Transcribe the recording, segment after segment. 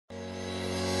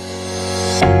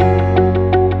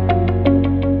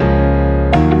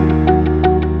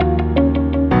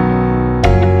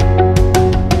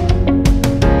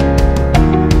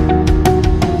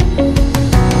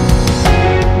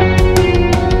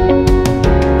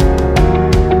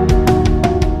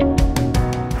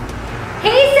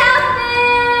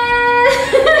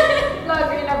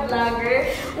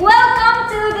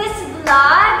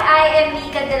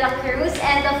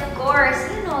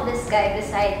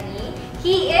Academy.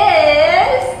 He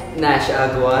is... Nash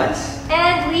Aguas.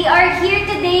 And we are here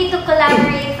today to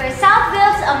collaborate for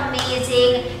Southville's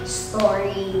amazing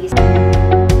stories.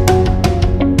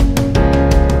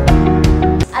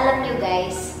 Alam nyo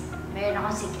guys, meron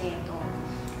akong sikreto.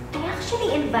 I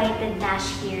actually invited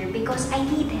Nash here because I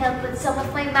need help with some of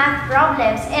my math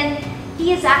problems and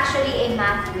he is actually a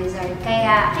math wizard.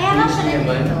 Kaya lang siya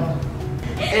nandito.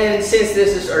 And since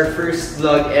this is our first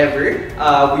vlog ever,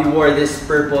 we wore this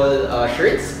purple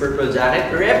shirts, purple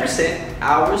jacket to represent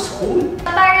our school.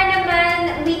 Para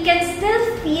naman, we can still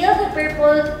feel the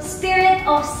purple spirit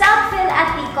of Southville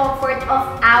at the comfort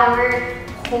of our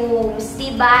homes,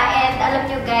 diba? And alam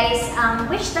nyo guys,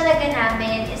 wish talaga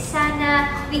namin is sana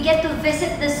we get to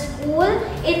visit the school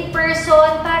in person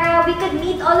para we could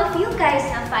meet all of you guys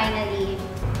na finally.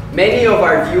 Many of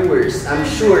our viewers, I'm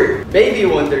sure, may be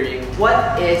wondering,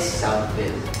 what is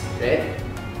Southville, right?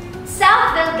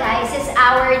 Southville, guys, is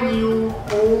our new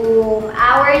home,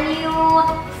 our new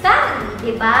family,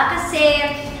 diba? Kasi,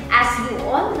 as you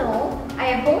all know,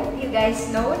 I hope you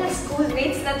guys know na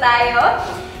schoolmates na tayo.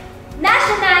 Nash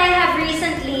and I have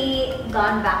recently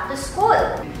gone back to school.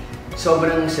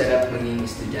 Sobrang sarap maging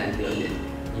estudyante ulit.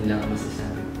 Yun lang ang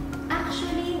masasabi.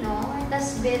 Actually, no, it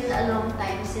has been a long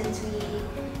time since we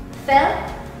felt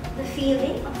the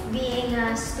feeling of being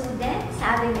a student,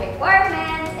 having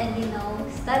requirements, and you know,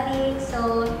 studying.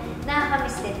 So,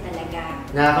 nakakamiss din talaga.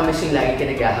 Nakakamiss yung lagi ka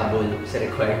naghahabol sa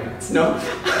requirements, no?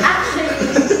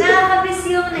 Actually, nakakamiss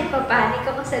yung nagpapanik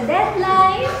ako sa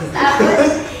deadlines, tapos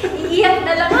iiyak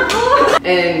na lang ako.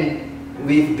 And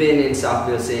we've been in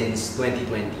Southville since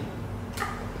 2020.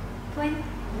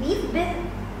 We've been...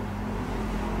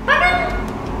 Parang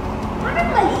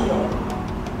mali yun.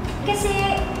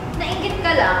 Kasi, nainggit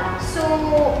ka lang. So,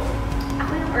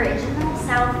 ako yung original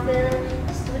Southville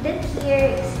student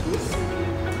here. Excuse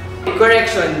me.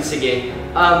 Correction, sige.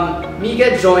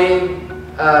 Mika joined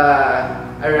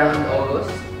around August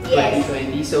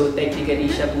 2020. So, technically,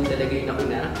 siya po talaga yung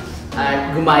nakuna.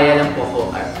 At gumaya lang po ako.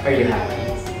 Are you happy?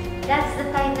 Yes. That's the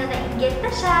time na nainggit na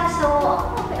siya. So,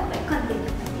 okay. Continue.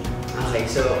 Okay,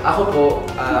 so ako po,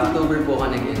 October po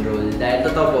ako nag-enroll. Dahil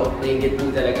totoo po, nainggit po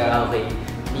talaga ako kay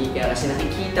Mika kasi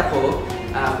nakikita ko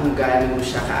kung gaano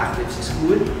siya ka-active sa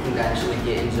school, kung gaano siya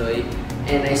nag-enjoy.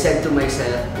 And I said to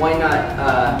myself, why not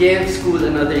give school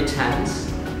another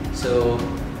chance? So,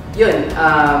 yun.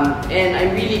 And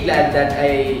I'm really glad that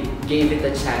I gave it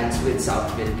a chance with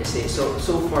Southville kasi so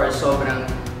far, sobrang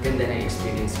ganda na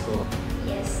experience ko.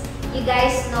 Yes. You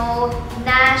guys know,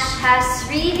 Nash has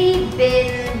really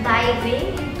been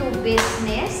diving into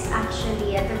business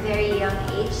actually at a very young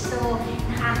age. So,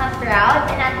 nakaka-proud.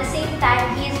 And at the same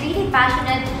time, he is really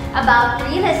passionate about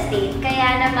real estate.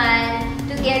 Kaya naman,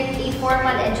 to get a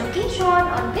formal education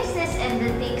on business and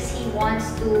the things he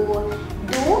wants to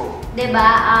do,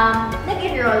 diba?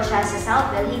 Nag-enroll siya sa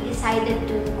Southville. He decided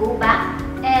to go back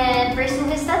and pursue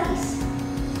his studies.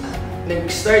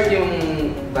 Nag-start yung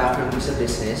background ko sa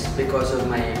business because of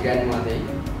my grandmother,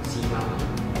 si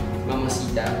Mama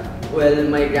Sita.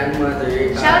 Well, my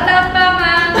grandmother... Shout out,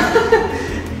 Mama!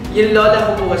 Yung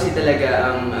lola ko po kasi talaga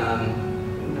ang,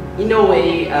 in a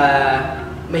way,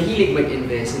 mahilig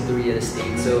mag-invest into real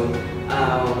estate. So,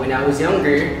 when I was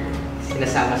younger,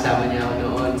 sinasama-sama niya ako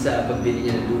noon sa pagbili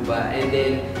niya ng lupa. And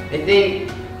then, I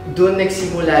think, doon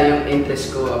nagsimula yung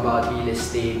interest ko about real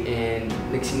estate. And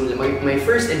nagsimula, my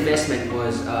first investment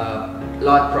was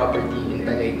lot property in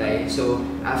Tagaytay. So,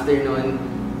 after noon,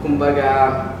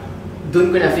 kumbaga,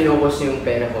 doon ko na finocus yung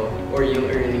pera ko or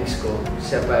yung earnings ko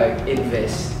sa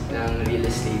pag-invest ng real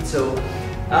estate. So,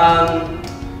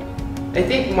 I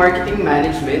think marketing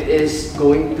management is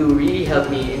going to really help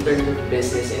me in terms of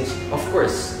business and of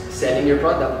course, selling your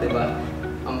product, diba?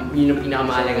 Yun yung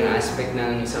pinakamahalagang aspect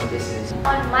ng isang business.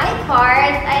 On my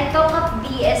part, I took up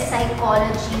BS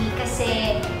Psychology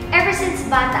kasi ever since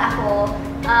bata ako,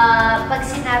 pag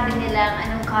sinabi nilang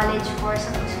anong college course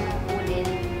ang gusto mong kunin,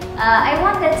 I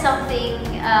wanted something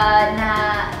na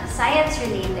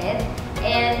science-related.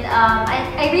 And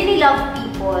I really love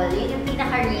people. Yun yung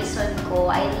pinaka-reason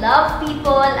ko. I love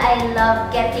people. I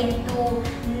love getting to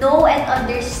know and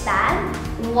understand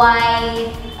why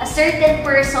a certain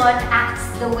person acts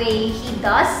the way he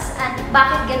does and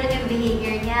bakit ganun yung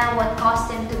behavior niya, what caused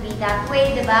him to be that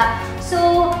way, diba?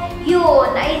 So,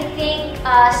 yun, I think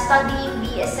studying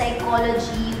BS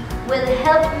Psychology will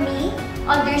help me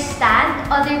understand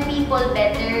other people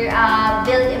better,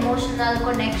 build emotional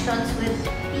connections with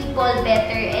people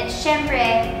better, and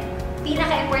syempre,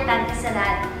 pinaka-importante sa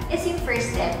lahat is yung first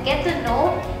step. Get to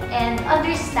know and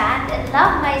understand and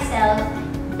love myself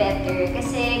better.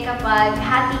 Kasi kapag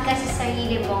happy ka sa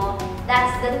sarili mo,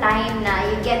 that's the time na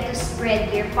you get to spread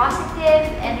your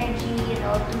positive energy, you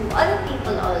know, to other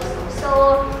people also. So,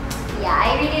 yeah,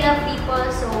 I really love people,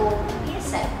 so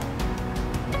BSI.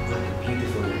 What a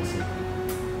beautiful answer.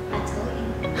 That's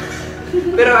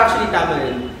going. Pero actually, tama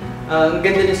rin. Ang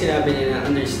ganda na sinabi niya na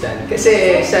understand.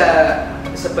 Kasi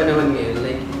sa panahon ngayon,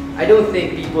 like, I don't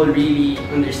think people really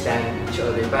understand each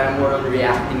other. Parang more on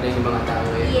reacting lang yung mga tao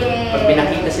ngayon. Yes. Pag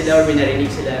pinakita sila or binarinig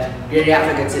sila, re-react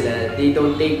agad sila. They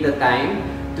don't take the time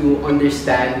to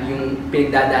understand yung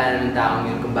pinagdadaanan ng tao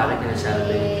ngayon kung bakit na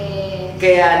nasabi. Yes.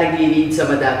 Kaya nag-lead sa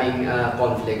madaming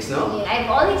conflicts, no? Yeah.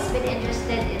 I've always been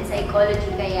interested in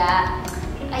psychology, kaya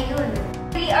ayun.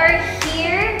 We are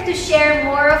here to share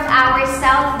more of our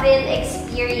Southville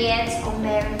experience kung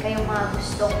meron kayong mga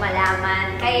gustong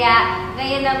malaman. Kaya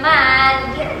ngayon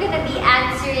naman, we're gonna be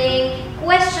answering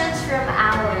questions from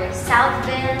our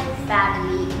Southville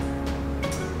family.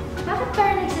 Bakit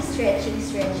parang nagsistretching?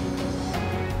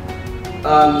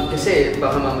 Kasi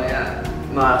baka mamaya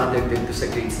makakadagdag to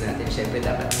sa grades natin. Siyempre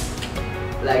dapat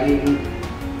laging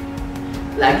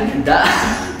handa.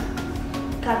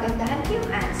 Kagandahan ko yung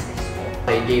answers ko.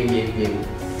 Okay, game.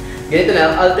 Ganito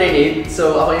lang, alternate.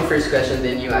 So, ako yung first question,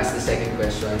 then you ask the second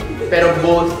question. Pero we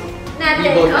both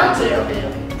answer. Okay.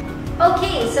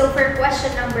 Okay, so for question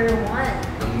number 1.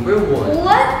 Number 1.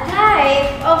 What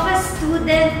type of a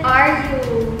student are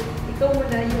you? Ikaw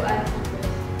muna, you answer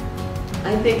first.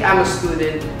 I think I'm a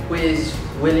student who is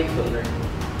willing to learn.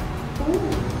 Ooh.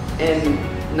 And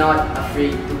not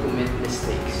afraid to commit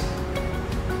mistakes.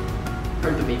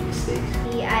 Or to make mistakes.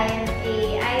 I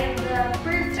am the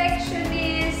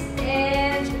perfectionist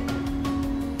and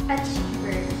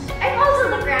achiever. I'm also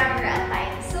the grammar at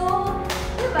times. So,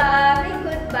 diba, may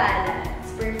good balance.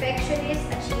 Perfectionist,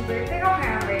 achiever, pero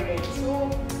grammar din.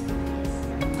 So, yes.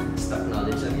 Stock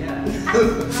knowledge lang yan.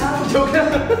 Wow. Joke lang.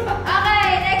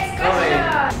 Okay, next question.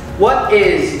 Okay. What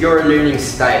is your learning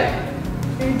style?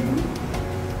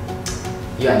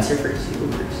 You answer first. You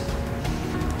go first.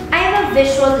 I am a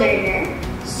visual learner.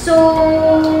 So,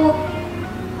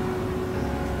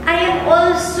 I am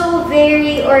also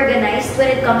very organized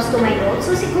when it comes to my notes.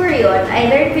 So, siguro yun, I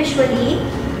learn visually,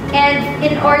 and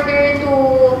in order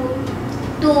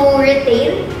to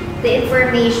retain the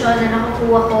information na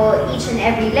nakukuha ko each and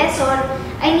every lesson,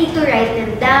 I need to write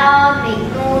them down, make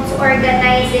notes,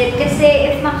 organize it.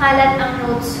 Kasi if makalat ang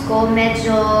notes ko,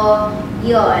 medyo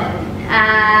yun.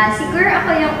 Siguro ako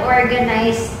yung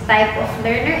organized type of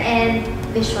learner and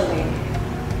visual learner.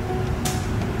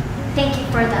 Thank you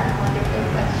for that wonderful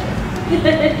question.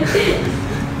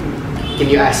 Can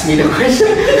you ask me the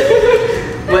question?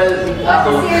 Well, what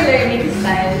is your learning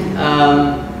style?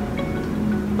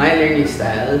 My learning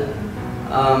style,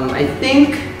 I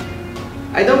think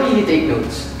I don't really take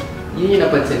notes. Yun yung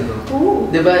napansin ko. Ooh.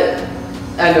 Diba,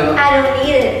 ano? I don't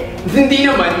need it. Hindi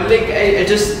naman. Like, I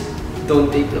just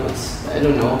don't take notes. I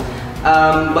don't know.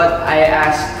 But I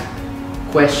ask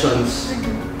questions.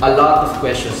 A lot of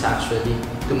questions actually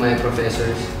to my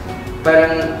professors.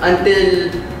 Parang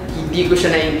until hindi ko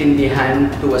siya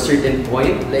naiintindihan to a certain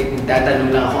point, like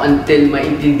tatanong lang ako until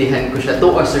maintindihan ko siya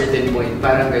to a certain point.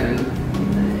 Parang ganun.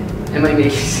 Am I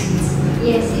making sense?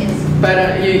 Yes.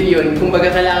 Parang yun.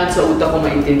 Kumbaga kailangan sa utak ko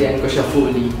maintindihan ko siya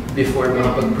fully before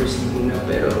makapag-proceed muna.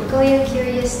 Pero Ikaw yung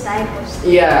curious type of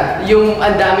student. yeah, yung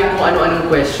ang dami kung ano-anong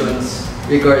questions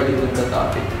regarding with the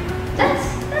topic. That's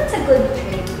a good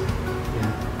trait.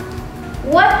 Yeah.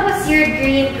 What was your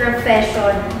dream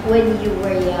profession when you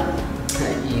were young?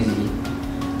 Easy.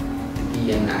 To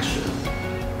be an astronaut.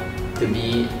 To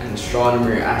be an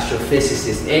astronomer,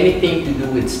 astrophysicist, anything to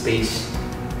do with space.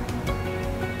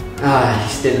 I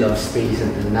still love space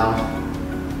until now.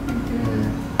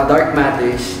 Dark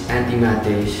matters,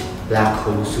 antimatters, black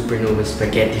holes, supernova,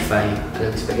 spaghettify.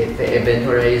 Alam, spaghettify, event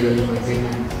horizon, mga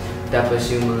ganyan.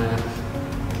 Tapos yung mga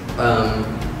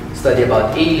study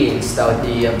about aliens,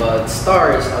 study about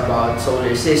stars, about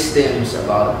solar systems,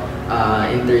 about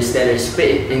interstellar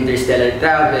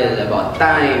travel, about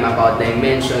time, about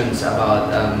dimensions, about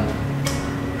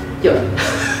yun.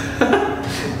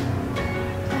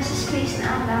 Nasa space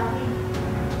na ang dami.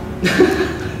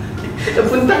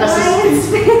 Napunta ka sa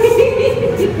space.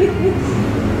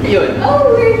 Yun.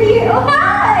 Oh, we're here. Oh,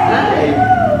 hi! Hi!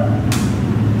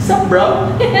 What's up,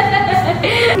 bro?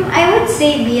 I would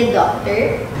say be a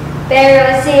doctor.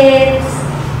 Pero since,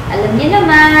 alam niyo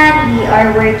naman, we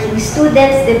are working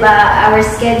students, di ba? Our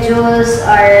schedules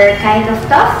are kind of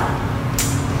tough.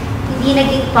 Hindi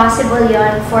naging possible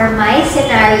yon for my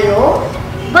scenario.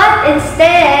 But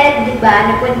instead, di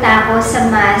ba, napunta ako sa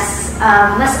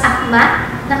mas akma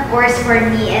na course for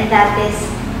me, and that is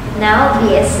now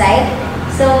BS Psych.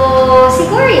 So,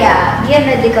 siguro yeah, be a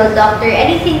medical doctor,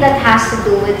 anything that has to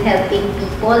do with helping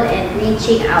people and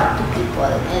reaching out to people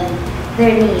and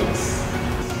their needs.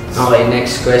 Okay,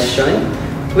 next question.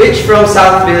 Which from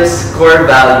Southville's core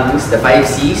values, the 5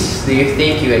 C's, do you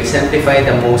think you exemplify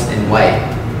the most and why?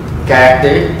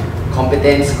 Character,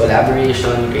 competence,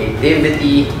 collaboration,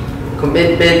 creativity,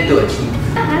 commitment to achieve.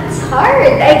 That's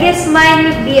hard. I guess mine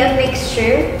would be a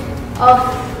mixture of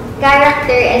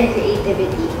character and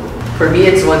creativity. For me,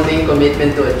 it's one thing,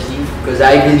 commitment to achieve, because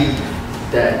I believe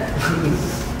that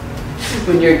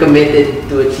when you're committed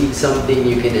to achieve something,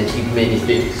 you can achieve many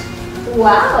things.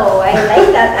 Wow, I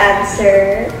like that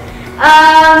answer.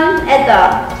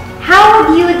 Eto, how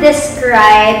would you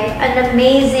describe an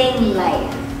amazing life?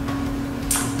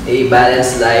 A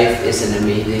balanced life is an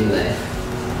amazing life.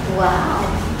 Wow.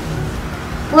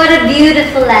 What a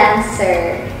beautiful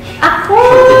answer. Ako,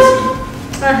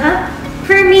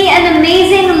 for me, an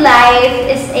amazing life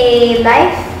is a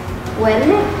life well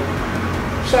lived.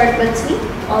 Short but sweet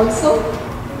also.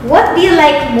 What do you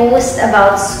like most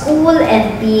about school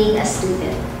and being a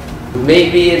student?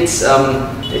 Maybe it's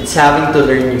having to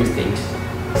learn new things.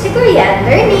 Siguro yan,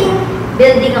 learning,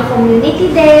 building a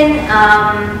community din,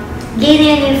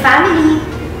 gaining a new family.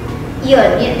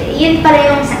 Yun pala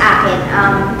yung sa akin.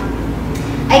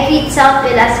 I treat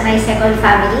Southville as my second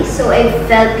family, so I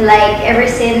felt like ever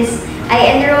since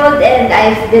I enrolled and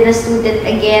I've been a student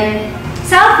again,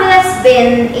 Southville has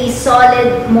been a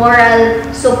solid moral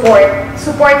support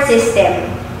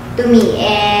system to me,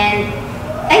 and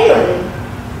ayun,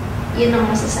 yun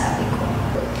ang masasabi ko.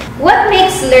 What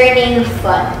makes learning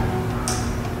fun?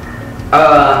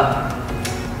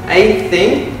 I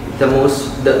think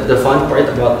the fun part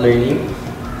about learning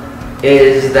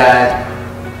is that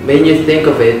when you think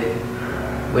of it,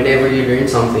 whenever you learn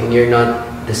something, you're not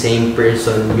the same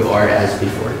person you are as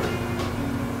before.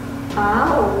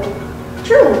 Oh,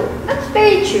 true. That's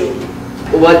very true.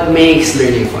 What makes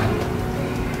learning fun?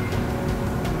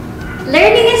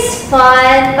 Learning is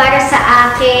fun para sa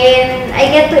akin. I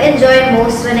get to enjoy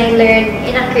most when I learn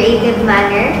in a creative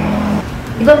manner.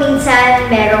 Di ba minsan,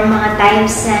 merong mga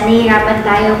times na nahihirapan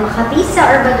tayo makapisa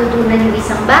or matutunan yung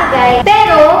isang bagay.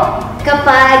 Pero,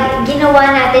 kapag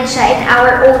ginawa natin siya in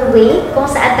our own way, kung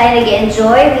saan tayo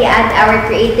nag-enjoy, we add our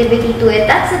creativity to it,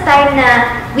 that's the time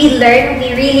na we learn,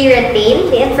 we really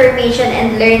retain the information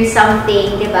and learn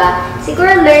something, di ba?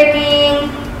 Siguro learning,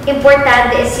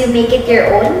 importante is you make it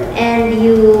your own and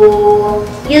you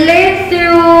learn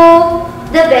through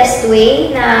the best way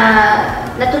na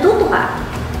natututo ka.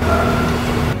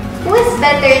 Who is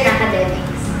better in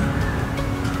academics?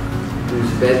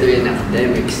 Who's better in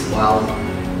academics? Wow.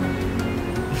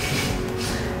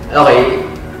 Okay,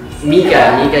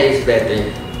 Mika is better.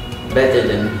 Better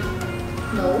than me.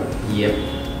 No. Yep.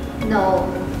 No.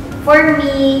 For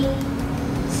me,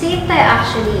 same tayo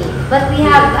actually. But we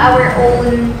have our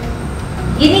own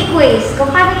unique ways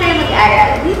kung paano tayo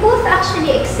mag-aral. We both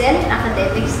actually excel in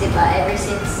academics, di ba? Ever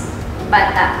since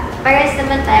bata. Parehas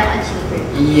naman tayong achiever.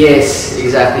 Yes,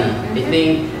 exactly. I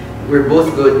think we're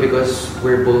both good because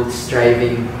we're both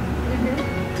striving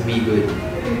to be good.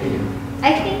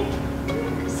 I think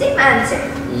same answer.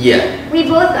 Yeah. We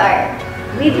both are.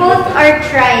 We both are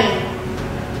trying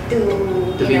to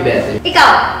be better.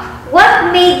 Ikaw,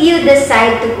 what made you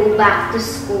decide to go back to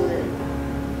school?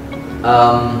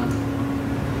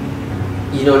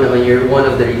 You know naman, you're one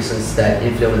of the reasons that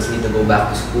influenced me to go back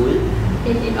to school.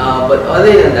 But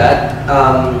other than that,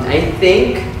 I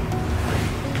think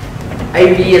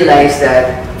I realized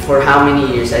that for how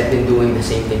many years I've been doing the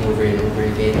same thing over and over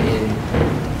again, and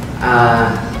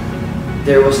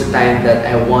there was a time that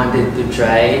I wanted to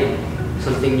try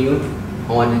something new.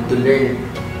 I wanted to learn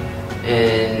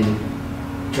and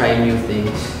try new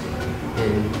things,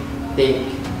 and I think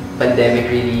pandemic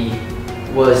really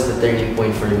was the turning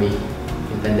point for me.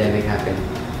 When pandemic happened.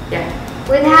 Yeah.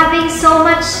 With having so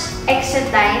much extra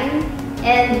time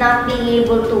and not being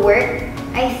able to work,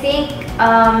 I think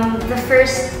the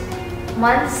first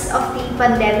months of the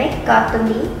pandemic got to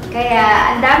me.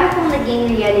 Kaya ang dami kong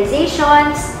naging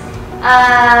realizations.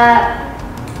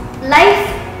 Life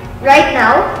right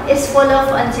now is full of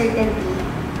uncertainty.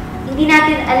 Hindi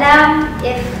natin alam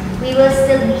if we will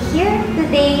still be here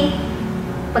today.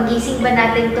 Pagising ba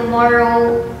natin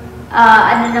tomorrow?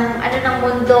 Ano ng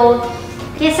mundo?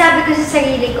 Kaya sabi ko sa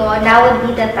sarili ko, now would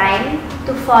be the time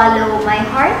to follow my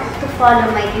heart, to follow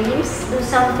my dreams, do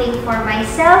something for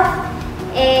myself,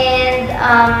 and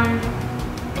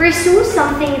pursue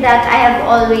something that I have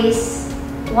always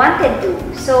wanted to.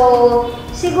 So,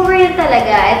 siguro yun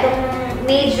talaga, itong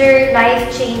major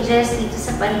life changes dito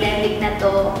sa pandemic na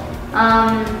to,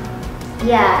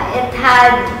 yeah, it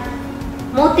had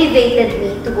motivated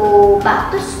me to go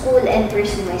back to school and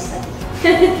pursue my study.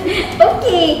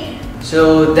 Okay.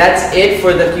 So that's it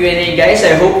for the Q&A, guys.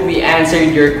 I hope we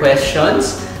answered your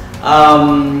questions.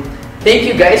 Thank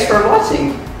you guys for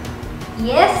watching.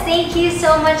 Yes, thank you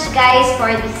so much guys for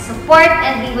the support,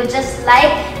 and we would just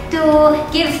like to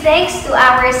give thanks to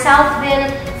our Southville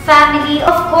family.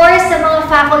 Of course, sa mga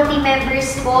faculty members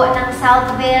po ng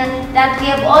Southville that we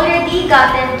have already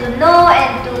gotten to know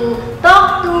and to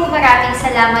talk to. Maraming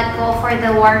salamat po for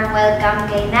the warm welcome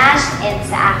kay Nash and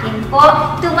sa akin po.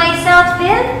 To my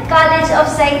Southville College of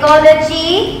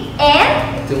Psychology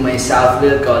and to my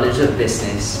Southville College of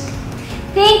Business.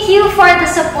 Thank you for the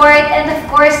support, and of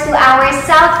course to our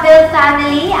Southville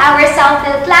family, our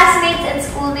Southville classmates and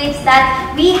schoolmates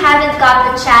that we haven't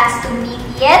got the chance to meet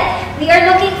yet. We are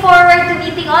looking forward to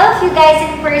meeting all of you guys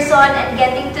in person and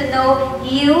getting to know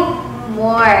you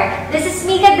more. This is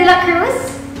Mika de la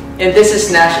Cruz. And this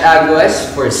is Nash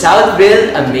Aguas for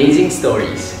Southville Amazing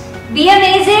Stories. Be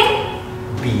amazing.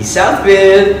 Be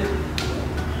Southville.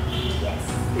 Yes.